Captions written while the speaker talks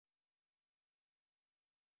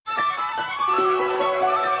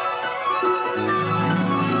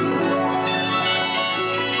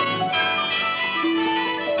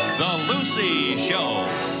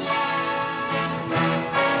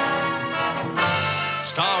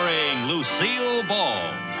starring Lucille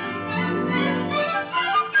Ball.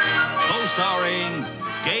 Co-starring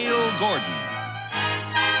Gail Gordon.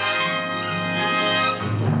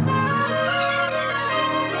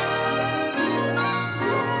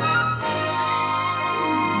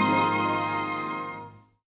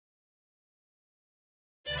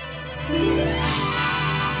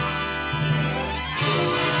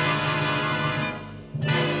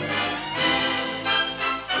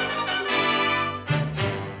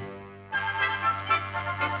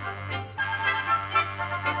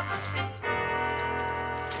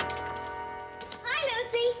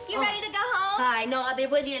 No, I'll be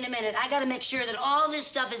with you in a minute. I gotta make sure that all this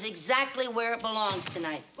stuff is exactly where it belongs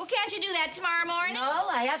tonight. Well, can't you do that tomorrow morning? No,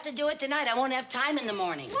 I have to do it tonight. I won't have time in the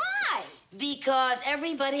morning. Why? Because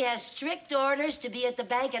everybody has strict orders to be at the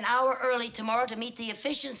bank an hour early tomorrow to meet the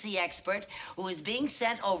efficiency expert who is being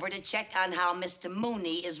sent over to check on how Mr.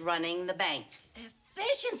 Mooney is running the bank.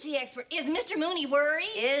 Efficiency expert. Is Mr. Mooney worried?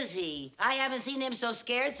 Is he? I haven't seen him so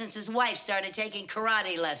scared since his wife started taking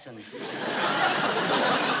karate lessons.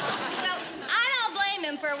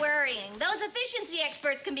 For worrying. Those efficiency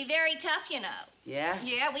experts can be very tough, you know. Yeah?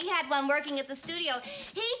 Yeah, we had one working at the studio.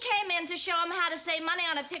 He came in to show him how to save money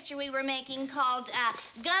on a picture we were making called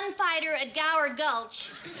Gunfighter at Gower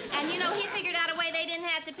Gulch. And, you know, he figured out a way they didn't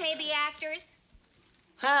have to pay the actors.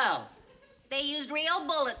 How? They used real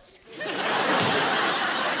bullets.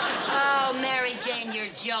 Oh, Mary Jane,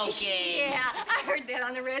 you're joking. Yeah, I heard that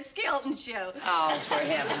on the Red Skelton show. Oh, for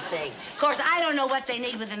heaven's sake. Of course, I don't know what they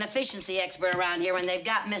need with an efficiency expert around here when they've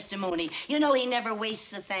got Mr. Mooney. You know he never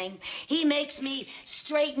wastes a thing. He makes me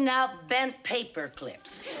straighten out bent paper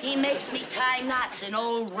clips. He makes me tie knots in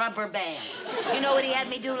old rubber bands. You know what he had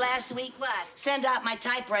me do last week? What? Send out my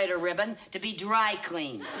typewriter ribbon to be dry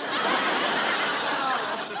cleaned.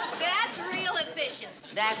 That's real efficient.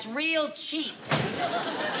 That's real cheap.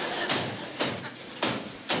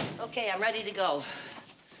 Okay, I'm ready to go.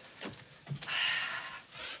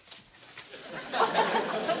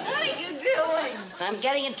 What are you doing? I'm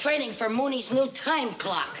getting in training for Mooney's new time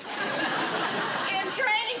clock. In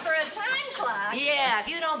training for a time clock? Yeah, if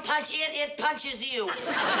you don't punch it, it punches you.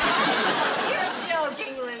 You're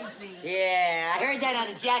joking, Lucy. Yeah, I heard that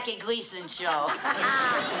on the Jackie Gleason show.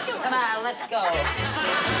 Come on, let's go.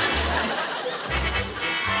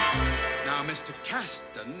 Now, Mr.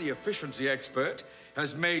 Caston, the efficiency expert,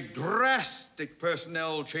 has made drastic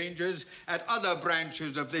personnel changes at other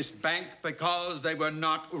branches of this bank because they were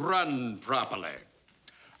not run properly.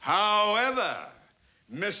 However,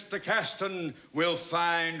 Mr. Caston will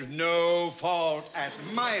find no fault at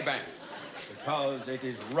my bank because it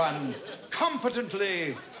is run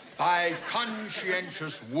competently by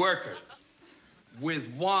conscientious workers, with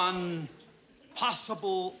one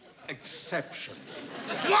possible exception.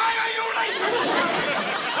 Why are you late, Mr.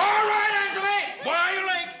 Caston? All right, answer me! Why are you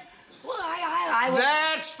late? Well,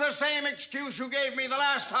 That's the same excuse you gave me the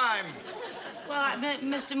last time. Well,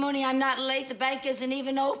 Mr. Mooney, I'm not late. The bank isn't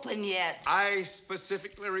even open yet. I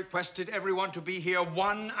specifically requested everyone to be here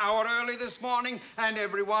 1 hour early this morning, and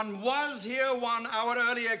everyone was here 1 hour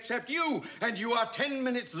early except you, and you are 10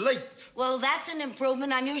 minutes late. Well, that's an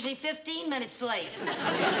improvement. I'm usually 15 minutes late.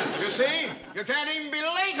 You see? You can't even be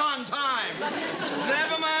late on time.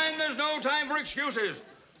 Never mind, there's no time for excuses.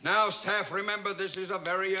 Now, staff, remember, this is a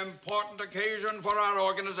very important occasion for our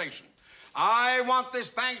organization. I want this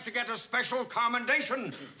bank to get a special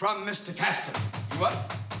commendation from Mr. Caston. What?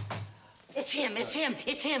 It's him. It's him.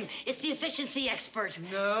 It's the efficiency expert.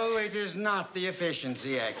 No, it is not the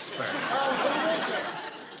efficiency expert. Oh, who is it?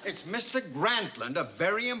 It's Mr. Grantland, a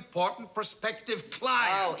very important prospective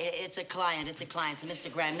client. Oh, it's a client. It's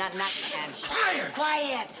Mr. Graham, not Grant. Quiet!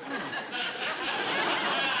 Quiet.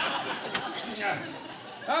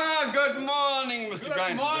 Good morning, Mr.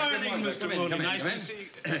 Grantland. Good morning, Mr. Mooney. Nice to see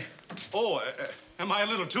you. Oh, am I a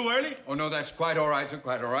little too early? Oh, no, that's quite all right, sir,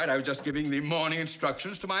 quite all right. I was just giving the morning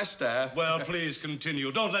instructions to my staff. Well, please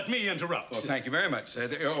continue. Don't let me interrupt. Well, thank you very much, sir.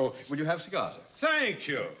 Oh, will you have cigars, sir? Thank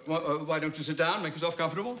you. Well, why don't you sit down, make yourself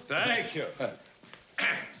comfortable? Thank you.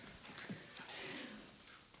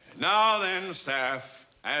 Now then, staff,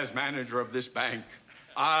 as manager of this bank,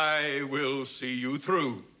 I will see you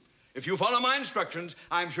through. If you follow my instructions,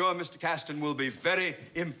 I'm sure Mr. Caston will be very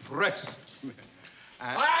impressed.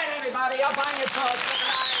 All right, everybody, up on your toes. Look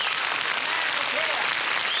alive. Man is here.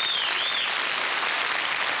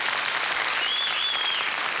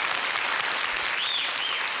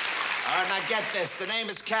 All right, now get this. The name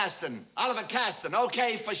is Caston. Oliver Caston,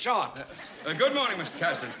 okay for short. Good morning, Mr.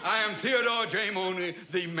 Caston. I am Theodore J. Mooney,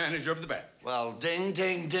 the manager of the bank. Well, ding,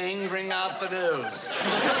 ding, ding, bring out the news.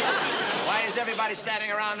 Why is everybody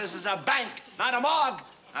standing around? This is a bank, not a morgue.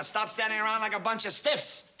 Now stop standing around like a bunch of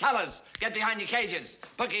stiffs. Tellers, get behind your cages.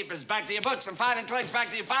 Bookkeepers, back to your books, and filing clerks, back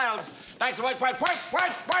to your files. Back to work, work, work,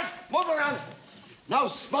 work, work. Move around. No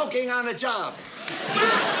smoking on the job.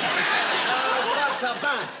 What's a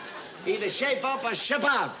bounce? Either shape up or ship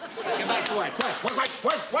out. Get back to work. Work, work,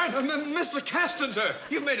 work, work, work. Mr. Caston, sir,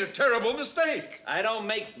 you've made a terrible mistake. I don't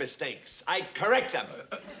make mistakes. I correct them.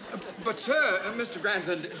 But, sir, Mr.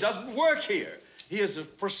 Grantham doesn't work here. He is a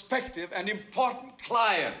prospective and important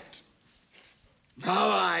client. How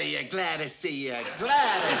are you? Glad to see you.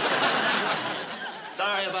 Glad to see you.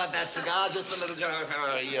 Sorry about that cigar. Just a little...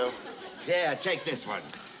 How are you? Yeah, take this one.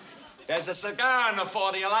 There's a cigar in the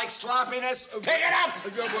 40. You like sloppiness? Pick it up!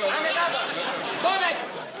 I'm another. Move it!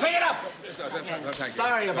 Pick it up! Thank you.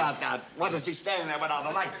 Sorry about that. What is he standing there without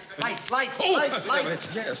the light? Light!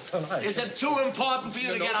 Yes, the light. Is it too important for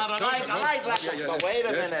you to get out a light? A light. But wait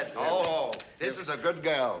a minute. Oh, this is a good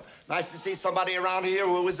girl. Nice to see somebody around here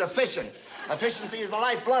who is efficient. Efficiency is the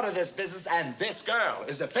lifeblood of this business, and this girl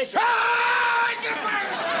is efficient.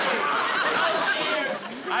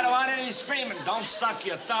 I don't want any screaming. Don't suck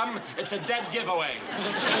your thumb. It's a dead giveaway.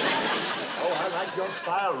 Oh, I like your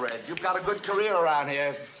style, Red. You've got a good career around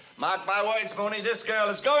here. Mark my words, Mooney, this girl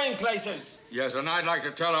is going places. Yes, and I'd like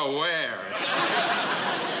to tell her where.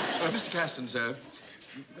 Mr. Caston, sir.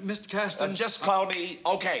 Mr. Caston... Just call me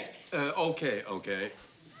OK. Okay.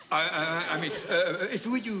 I mean, if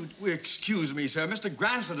you excuse me, sir, Mr.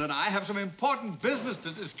 Grantham and I have some important business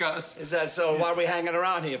to discuss. Is that so? What are we hanging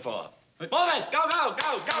around here for? Move it! Go!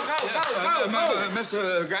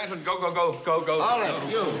 Mr. Grantham, go. All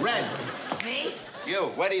right, you, Red. Me?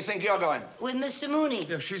 You, where do you think you're going? With Mr. Mooney.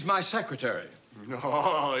 Yeah, she's my secretary.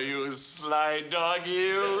 Oh, you sly dog,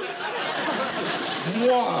 you.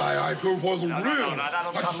 Why? I don't want to No,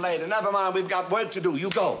 that'll come later. Never mind, we've got work to do.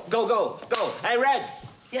 You go. Go. Hey, Red.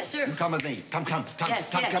 Yes, sir. You come with me. Come.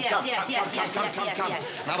 Yes. Now,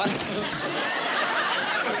 what?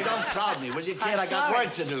 Don't crowd me, will you, kid? I got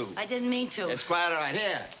work to do. I didn't mean to. It's quiet right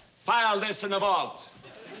here. File this in the vault.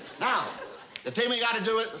 Now, the thing we got to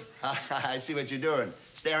do is... I see what you're doing.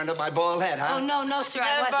 Staring at my bald head, huh? Oh, no, sir,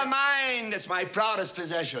 I Never wasn't. mind. It's my proudest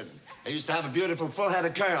possession. I used to have a beautiful full head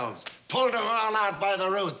of curls. Pulled them all out by the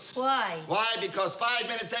roots. Why? Why? Because 5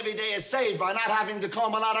 minutes every day is saved by not having to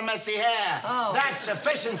comb a lot of messy hair. Oh. That's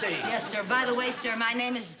efficiency. Yes, sir. By the way, sir, my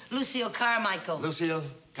name is Lucille Carmichael. Lucille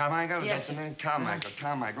Carmichael? Yes, Is that the sir. name?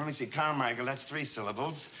 Carmichael. Let me see. Carmichael, that's 3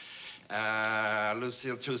 syllables.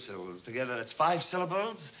 Lucille, 2 syllables. Together, that's 5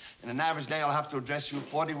 syllables. In an average day, I'll have to address you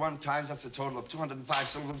 41 times. That's a total of 205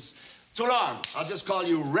 syllables. Too long. I'll just call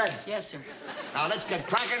you Red. Yes, sir. Now, let's get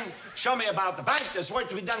cracking. Show me about the bank. There's work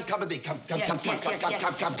to be done. Come with me. Come. Yes. If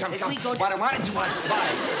we go- Why did you want to buy?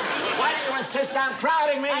 Why do you insist on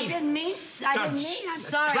crowding me? I didn't mean. I'm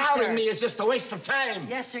sorry, Crowding sir. me is just a waste of time.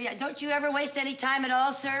 Yes, sir. Yeah. Don't you ever waste any time at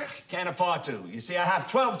all, sir? Can't afford to. You see, I have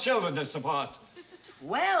 12 children to support.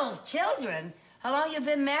 Well, children. How long you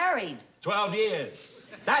been married? 12 years.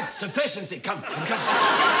 That's sufficiency. Come.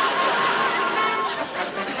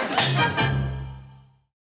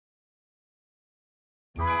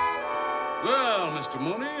 Well, Mr.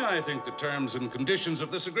 Mooney, I think the terms and conditions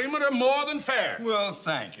of this agreement are more than fair. Well,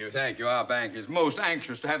 thank you. Our bank is most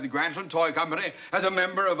anxious to have the Grantham Toy Company as a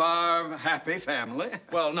member of our happy family.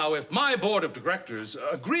 Well, now, if my board of directors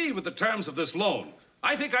agree with the terms of this loan,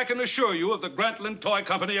 I think I can assure you of the Grantland Toy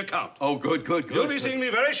Company account. Oh, good. You'll be seeing me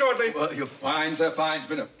very shortly. Well, you're fine, sir, fine. It's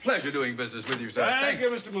been a pleasure doing business with you, sir. Thank you,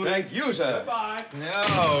 Mr. Mooney. Thank you, sir. Goodbye.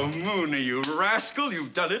 Oh, Mooney, you rascal.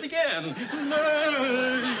 You've done it again.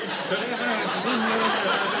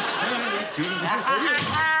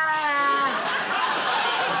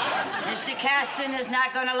 Mr. Caston is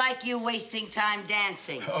not going to like you wasting time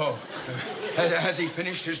dancing. Oh, has he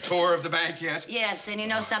finished his tour of the bank yet? Yes, and you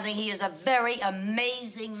know something? He is a very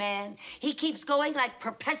amazing man. He keeps going like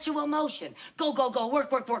perpetual motion. Go, work,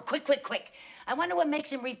 quick. I wonder what makes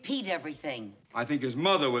him repeat everything. I think his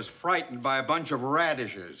mother was frightened by a bunch of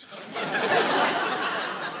radishes.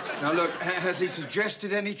 Now, look, has he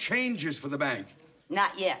suggested any changes for the bank?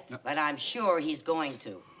 Not yet, but I'm sure he's going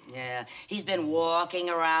to. Yeah, he's been walking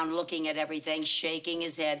around looking at everything, shaking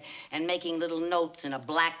his head, and making little notes in a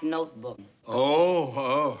black notebook.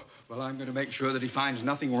 Oh. Well, I'm going to make sure that he finds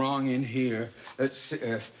nothing wrong in here. Let's see.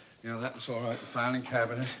 That's all right. The filing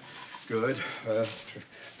cabinet. Good.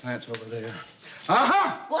 That's over there.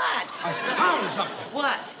 Aha! What? I found something.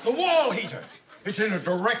 What? The wall heater. It's in a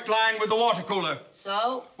direct line with the water cooler.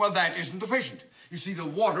 So? Well, that isn't efficient. You see, the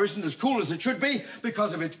water isn't as cool as it should be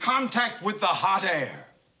because of its contact with the hot air.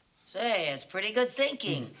 Say, it's pretty good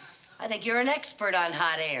thinking. I think you're an expert on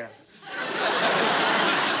hot air. What?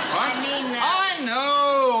 I mean, I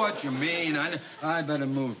know what you mean. I better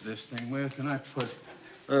move this thing. Where can I put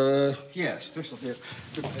it? Yes, this will be a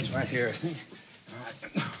good place right here, I think. All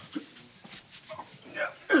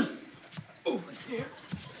right. Over here.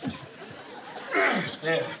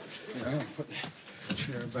 There. I'll put the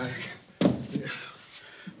chair back. Yeah.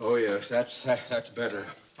 Oh, yes, that's better.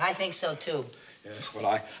 I think so, too. Yes,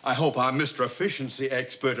 well, I hope our Mr. Efficiency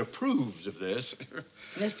expert approves of this.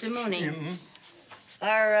 Mr. Mooney,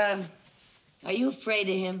 Mm-hmm. are you afraid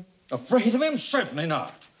of him? Afraid of him? Certainly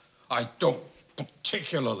not. I don't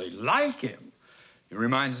particularly like him. He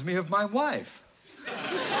reminds me of my wife.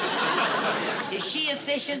 Is she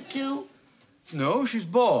efficient, too? No, she's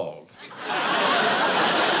bald.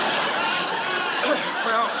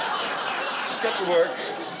 Well, let's get to work.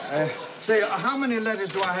 Say, how many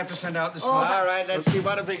letters do I have to send out this morning? All right, let's see.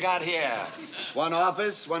 What have we got here? One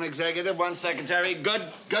office, one executive, one secretary. Good.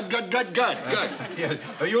 Yes.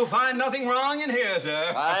 You'll find nothing wrong in here,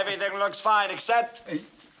 sir. Everything looks fine, except...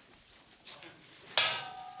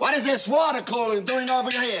 What is this water cooler doing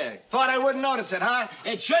over here? Thought I wouldn't notice it, huh?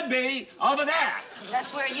 It should be over there.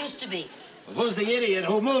 That's where it used to be. Who's the idiot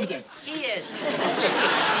who moved it? She is.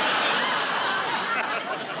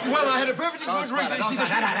 Well, I had a perfectly good reason to see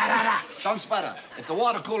that. Don't sputter. If the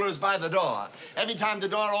water cooler is by the door, every time the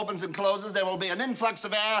door opens and closes, there will be an influx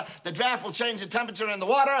of air. The draft will change the temperature in the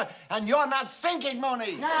water, and you're not thinking,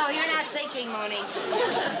 Mooney. No, you're not thinking, Mooney.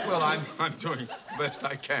 Well, I'm doing the best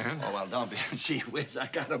I can. Oh, well, don't be. Gee whiz,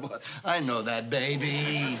 I know that,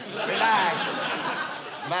 baby. Relax.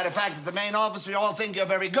 As a matter of fact, at the main office, we all think you're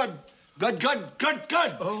very good. Good.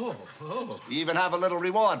 Oh. We even have a little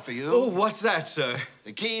reward for you. Oh, what's that, sir?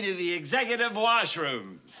 The key to the executive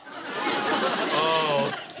washroom.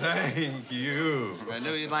 Oh, thank you. I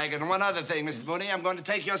knew you'd like it. And one other thing, Mrs. Mooney, I'm going to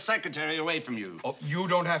take your secretary away from you. Oh, you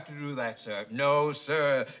don't have to do that, sir. No,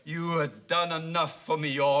 sir. You have done enough for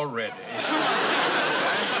me already.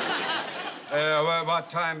 Well,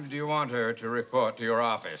 what time do you want her to report to your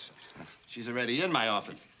office? She's already in my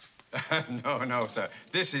office. No, sir.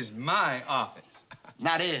 This is my office.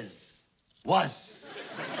 Not is. Was.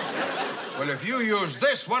 Well, if you use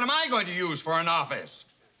this, what am I going to use for an office?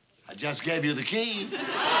 I just gave you the key. All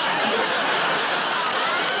right,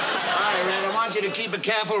 Red, I want you to keep a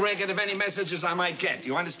careful record of any messages I might get.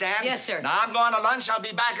 You understand? Yes, sir. Now, I'm going to lunch. I'll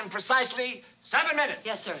be back in precisely 7 minutes.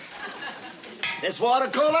 Yes, sir. This water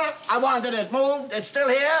cooler, I wanted it moved. It's still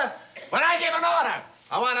here. When I give an order,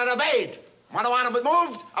 I want it obeyed. When I want it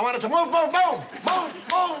moved, I want it to move.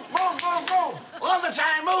 All the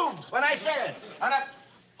time, move when I say it.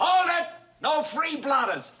 Hold it. No free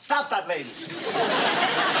blotters. Stop that, ladies.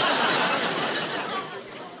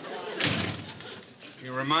 He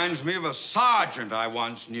reminds me of a sergeant I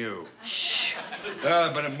once knew.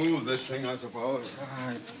 I better move this thing, I suppose.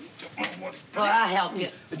 I don't know what... Well, I'll help you.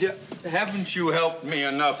 Haven't you helped me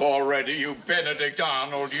enough already, you Benedict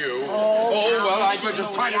Arnold, you? Oh, well, I Mr. was just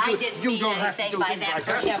Mooney, trying to do... I didn't You mean don't have to anything do by things that, like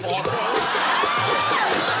for that.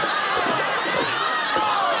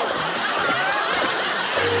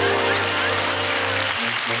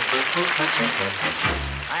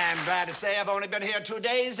 I am glad to say I've only been here 2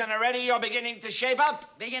 days, and already you're beginning to shape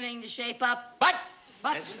up. Beginning to shape up. But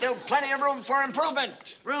there's still plenty of room for improvement.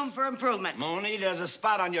 Room for improvement. Mooney, there's a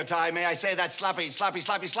spot on your tie. May I say that sloppy. Mooney,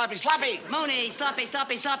 sloppy.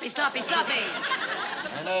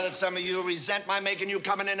 I know that some of you resent my making you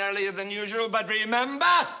coming in earlier than usual, but remember,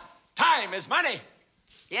 time is money.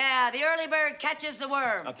 Yeah, the early bird catches the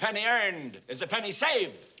worm. A penny earned is a penny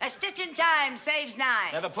saved. A stitch in time saves 9.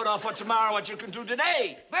 Never put off for tomorrow what you can do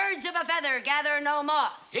today. Birds of a feather gather no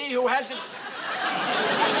moss. He who hasn't...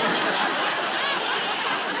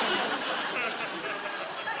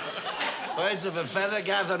 Birds of a feather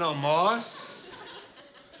gather no moss?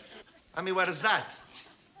 I mean, what is that?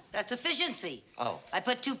 That's efficiency. Oh. I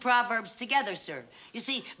put 2 proverbs together, sir. You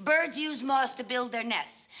see, birds use moss to build their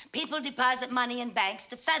nests. People deposit money in banks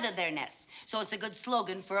to feather their nests. So it's a good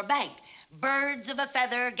slogan for a bank. Birds of a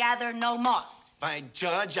feather gather no moss. By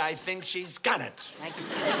George, I think she's got it. Thank you,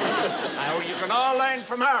 sir. Now, you can all learn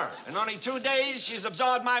from her. In only 2 days, she's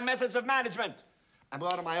absorbed my methods of management. I'm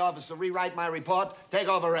going to my office to rewrite my report. Take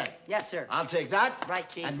over, Red. Yes, sir. I'll take that. Right,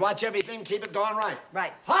 Chief. And watch everything. Keep it going right.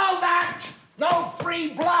 Right. Hold that! No free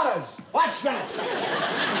blotters. Watch that.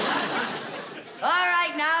 All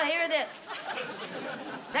right, now hear this.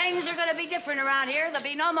 Things are going to be different around here. There'll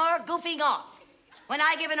be no more goofing off. When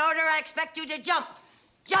I give an order, I expect you to jump.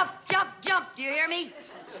 Jump, jump, jump. Do you hear me?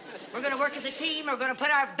 We're going to work as a team. We're going to put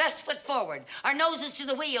our best foot forward, our noses to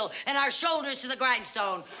the wheel, and our shoulders to the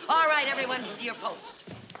grindstone. All right, everyone, to your post.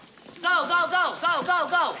 Go, go, go, go, go,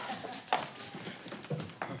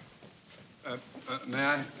 go. May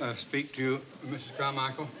I speak to you, Mrs.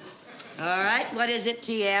 Carmichael? All right, what is it,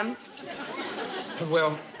 TM?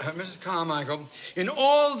 Well, Mrs. Carmichael, in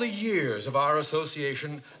all the years of our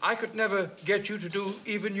association, I could never get you to do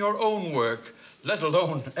even your own work, let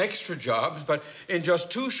alone extra jobs. But in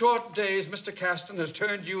just 2 short days, Mr. Caston has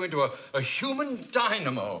turned you into a human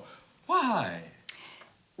dynamo. Why?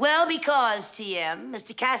 Well, because, TM,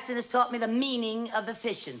 Mr. Caston has taught me the meaning of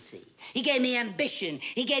efficiency. He gave me ambition.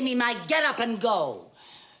 He gave me my get up and go.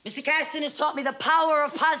 Mr. Caston has taught me the power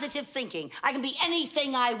of positive thinking. I can be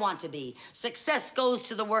anything I want to be. Success goes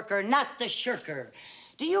to the worker, not the shirker.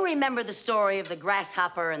 Do you remember the story of the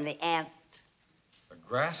grasshopper and the ant? The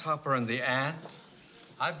grasshopper and the ant?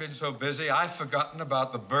 I've been so busy, I've forgotten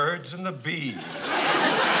about the birds and the bees.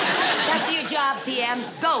 That's your job, TM.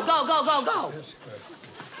 Go, go, go, go, go. Yes,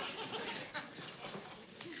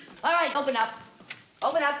 All right, open up.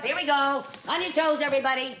 Open up. Here we go. On your toes,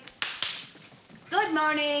 everybody. Good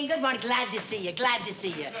morning. Good morning. Glad to see you. Glad to see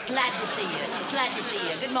you. Glad to see you. Glad to see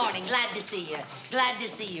you. Good morning. Glad to see you. Glad to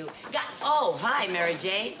see you. Oh, hi, Mary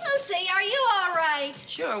Jane. Lucy, are you all right?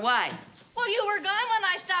 Sure, why? Well, you were gone when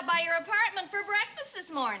I stopped by your apartment for breakfast this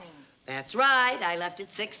morning. That's right. I left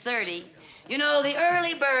at 6:30. You know, the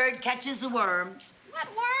early bird catches the worm. What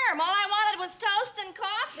worm? All I wanted was toast and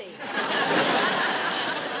coffee.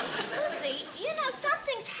 Lucy, you know,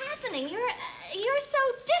 something's happening. You're so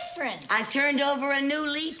different. I've turned over a new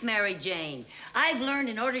leaf, Mary Jane. I've learned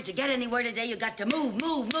in order to get anywhere today, you got to move,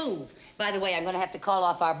 move, move. By the way, I'm going to have to call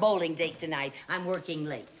off our bowling date tonight. I'm working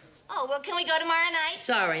late. Oh, well, can we go tomorrow night?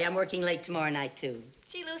 Sorry, I'm working late tomorrow night, too.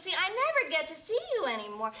 Gee, Lucy, I never get to see you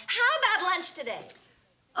anymore. How about lunch today?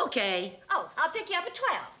 Okay, Oh, I'll pick you up at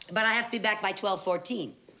 12. but I have to be back by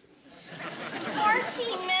 12:14.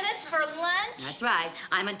 14 minutes for lunch? That's right.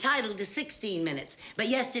 I'm entitled to 16 minutes. But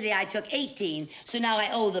yesterday I took 18, so now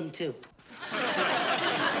I owe them 2.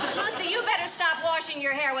 Lucy, you better stop washing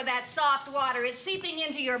your hair with that soft water. It's seeping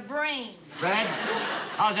into your brain. Fred,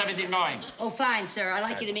 how's everything going? Oh, fine, sir. I'd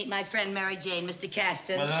like you to meet my friend Mary Jane, Mr.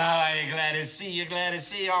 Caston. Well, I'm glad to see you, glad to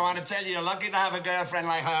see you. I want to tell you, you're lucky to have a girlfriend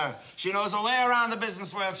like her. She knows her way around the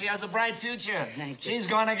business world. She has a bright future. Thank you. She's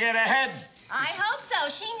going to get ahead. I hope so.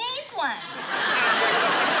 She needs one.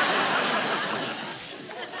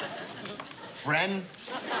 Friend?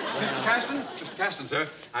 Mr. Caston, sir,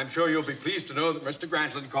 I'm sure you'll be pleased to know that Mr.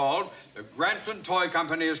 Grantland called. The Grantland Toy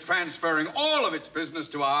Company is transferring all of its business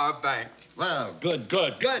to our bank. Well, good,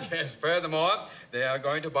 good, good. Yes, furthermore, they are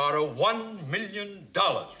going to borrow $1 million.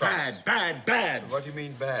 Bad, bad, bad. What do you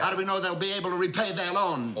mean bad? How do we know they'll be able to repay their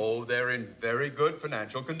loan? Oh, they're in very good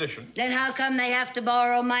financial condition. Then how come they have to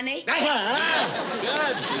borrow money? Good.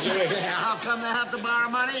 How come they have to borrow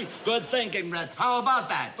money? Good thinking, Red. How about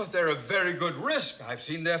that? But they're a very good risk. I've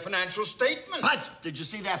seen their financial statement. But did you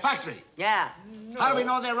see their factory? Yeah. How do we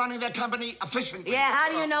know they're running their company efficiently? Yeah, how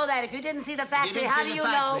do you know that? If you didn't see the factory, how do you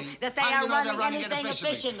know that they are running anything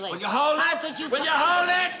efficiently? Will you hold How it? could you... Will you hold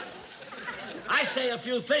it? I say a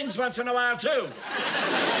few things once in a while, too.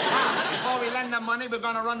 Now, before we lend them money, we're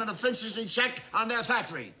going to run an efficiency check on their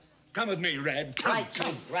factory. Come with me, Red. Come, Right,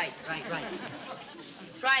 come. right.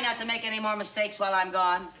 Try not to make any more mistakes while I'm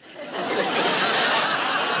gone.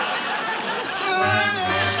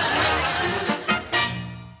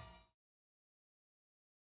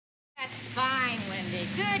 That's fine, Wendy.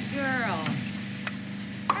 Good girl.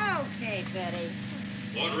 Okay, Betty.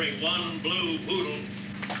 Ordering 1 blue poodle.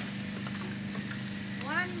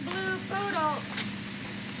 1 blue poodle.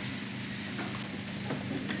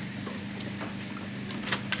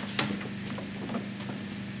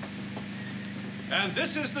 And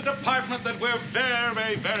this is the department that we're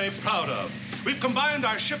very, very proud of. We've combined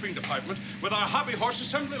our shipping department with our hobby horse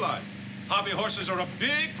assembly line. Hobby horses are a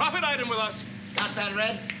big profit item with us. Got that,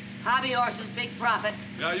 Red? Hobby horses, big profit.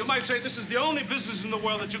 Yeah, you might say this is the only business in the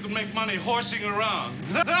world that you can make money horsing around.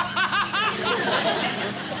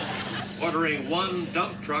 Ordering 1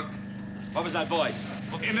 dump truck. What was that voice?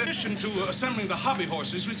 In addition to assembling the hobby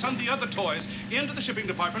horses, we send the other toys into the shipping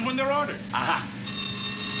department when they're ordered. Aha.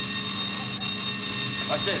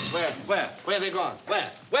 What's this? Where are they going?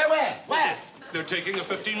 Where? They're taking a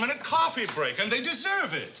 15-minute coffee break, and they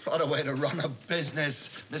deserve it. What a way to run a business.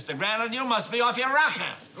 Mr. Granlund, you must be off your rocker.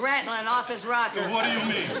 Grantland off his rocker. What do you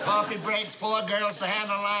mean? Coffee breaks, 4 girls to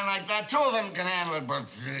handle a line like that. 2 of them can handle it, but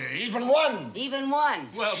even one. Even one.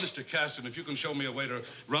 Well, Mr. Caston, if you can show me a way to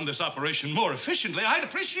run this operation more efficiently, I'd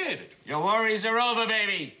appreciate it. Your worries are over,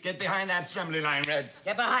 baby. Get behind that assembly line, Red.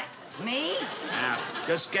 Get behind me? Now,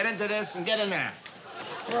 just get into this and get in there.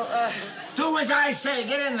 Well, Do as I say.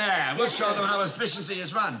 Get in there. We'll show them how efficiency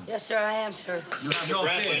is run. yes, sir, I am, sir. You have Mr. no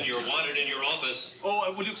Bradley, fear. you're wanted in your office.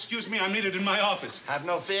 Oh, will you excuse me? I'm needed in my office. Have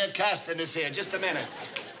no fear. Caston is here. Just a minute.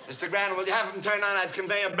 Mr. Granlund, will you have him turn on that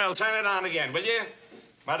conveyor belt? Turn it on again, will you?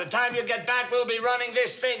 By the time you get back, we'll be running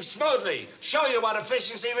this thing smoothly. Show you what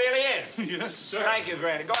efficiency really is. Yes, sir. Thank you,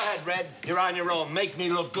 Granny. Go ahead, Red. You're on your own. Make me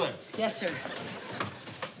look good. Yes, sir.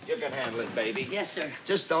 You can handle it, baby. Yes, sir.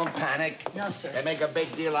 Just don't panic. No, sir. They make a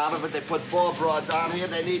big deal out of it. They put 4 broads on here.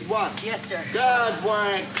 They need 1. Yes, sir. Good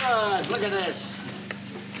work. Good. Look at this.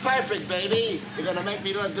 Perfect, baby. You're going to make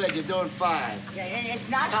me look good. You're doing fine. Yeah, it's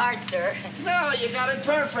not hard, sir. No, you got it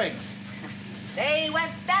perfect. They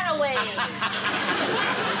went that way.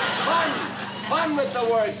 Fun with the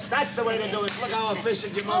work. That's the way to do it. Look how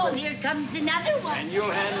efficient you're Oh, moving. here comes another one. And you'll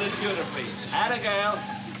handle it beautifully. Atta girl.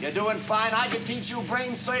 You're doing fine. I can teach you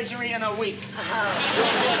brain surgery in a week. Oh,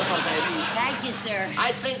 You're beautiful, baby. thank you, sir.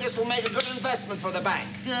 I think this will make a good investment for the bank.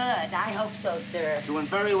 Good. I hope so, sir. Doing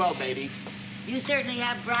very well, baby. You certainly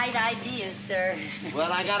have bright ideas, sir.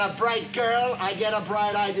 Well, I got a bright girl. I get a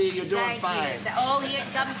bright idea. You're doing Thank fine. you. Oh, here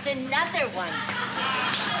comes another one.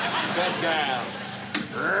 Good girl.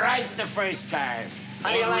 Right the first time.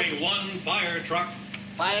 How do you like Ordering 1 fire truck.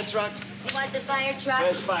 fire truck? He wants a fire truck?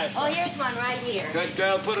 Where's the fire truck? Oh, here's one right here. Good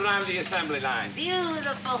girl. Put it on the assembly line.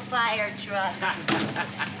 Beautiful fire truck.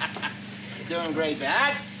 You're doing great.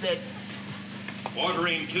 That's it.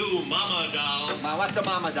 Ordering 2 mama dolls. Now, what's a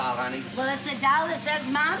mama doll, honey? Well, it's a doll that says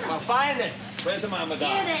mama. Well, find it. Where's the mama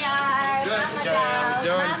doll? Here they are. Good Mama girl. dolls,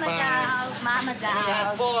 Doing mama fine. dolls, mama You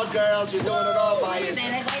have dolls. 4 girls. You're doing it all by Wait a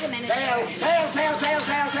yourself. minute, wait a minute. Tail, tail, tail, tail,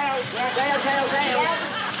 tail, tail. Yes. Tail, tail, tail. Yes.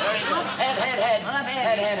 Very good. Head, head, head. Up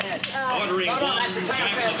ahead. Head, head, head. Ordering No, no, 1 that's a tail,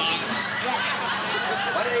 jack in tail. the box.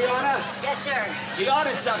 Yes. What did he order? Yes, sir. He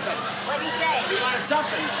ordered something. What'd he say? He ordered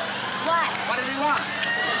something. What? What did he want?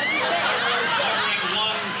 What'd he say? Ordering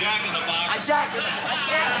 1 jack in the A box. jacket. A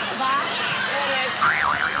jacket box. There it is.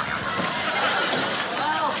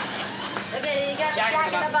 Oh. You got a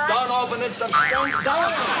jack in the box? Don't open it. Some stink. Don't open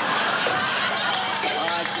it. All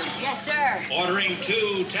right, Yes, sir. Ordering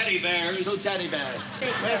 2 teddy bears. 2 teddy bears.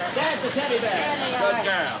 Yes, sir. There's the teddy bears. There they Good are.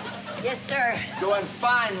 girl. Yes, sir. Doing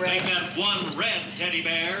fine, They Ray. got 1 red teddy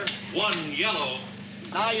bear, 1 yellow.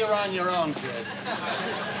 Now you're on your own, kid.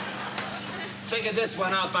 Figure this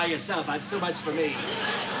one out by yourself. That's too much for me.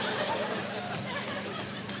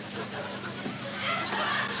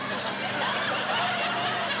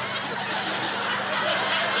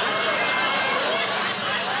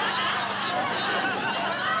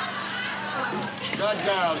 Good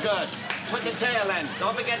girl, good. Put the tail in.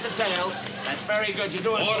 Don't forget the tail. That's very good. You're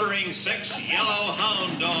doing Ordering 6 yellow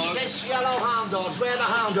hound dogs. 6 yellow hound dogs. Where are the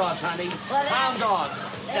hound dogs, honey? Well, they're- hound dogs.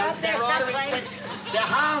 they're up there ordering someplace. 6. They're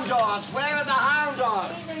hound dogs. Where are the hound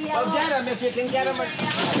dogs? These are Well, yellow. get them if you can get them.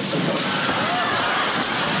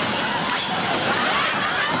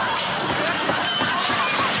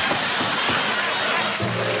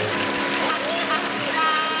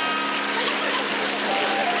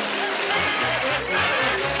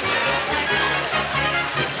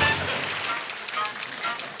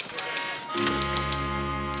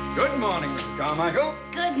 Good morning, Miss Carmichael.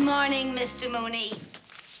 Good morning, Mr. Mooney.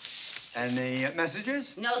 Any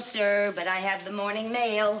messages? No, sir, but I have the morning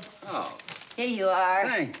mail. Oh, Here you are.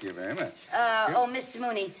 thank you very much. Oh, Mr.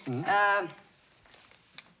 Mooney.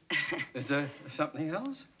 Is there something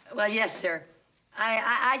else? Well, yes, sir.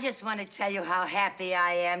 I just want to tell you how happy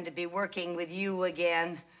I am to be working with you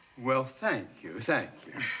again. Well, thank you, thank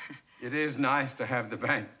you. It is nice to have the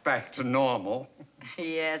bank back to normal.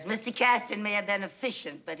 Yes, Mr. Caston may have been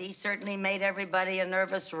efficient, but he certainly made everybody a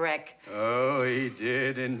nervous wreck. Oh, he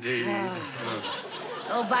did indeed.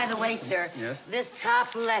 Oh, by the way, sir. Yes? This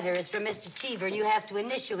top letter is from Mr. Cheever, and you have to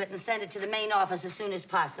initial it and send it to the main office as soon as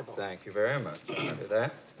possible. Thank you very much. I'll do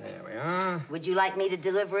that. There we are. Would you like me to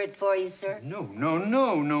deliver it for you, sir? No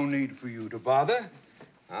need for you to bother.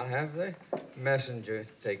 I'll have the messenger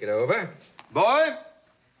take it over. Boy,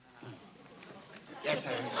 Yes,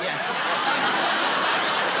 sir. Yes.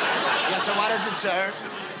 Yes, sir. What is it, sir?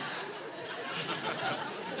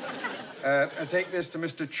 take this to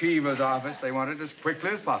Mr. Cheever's office. They want it as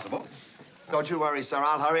quickly as possible. Don't you worry, sir.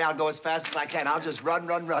 I'll hurry. I'll go as fast as I can. I'll just run.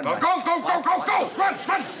 Go, go, go, go, go, go! Run,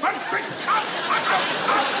 quick! Stop!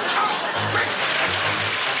 Quick!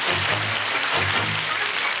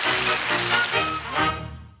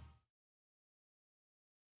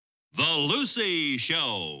 The Lucy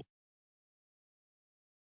Show.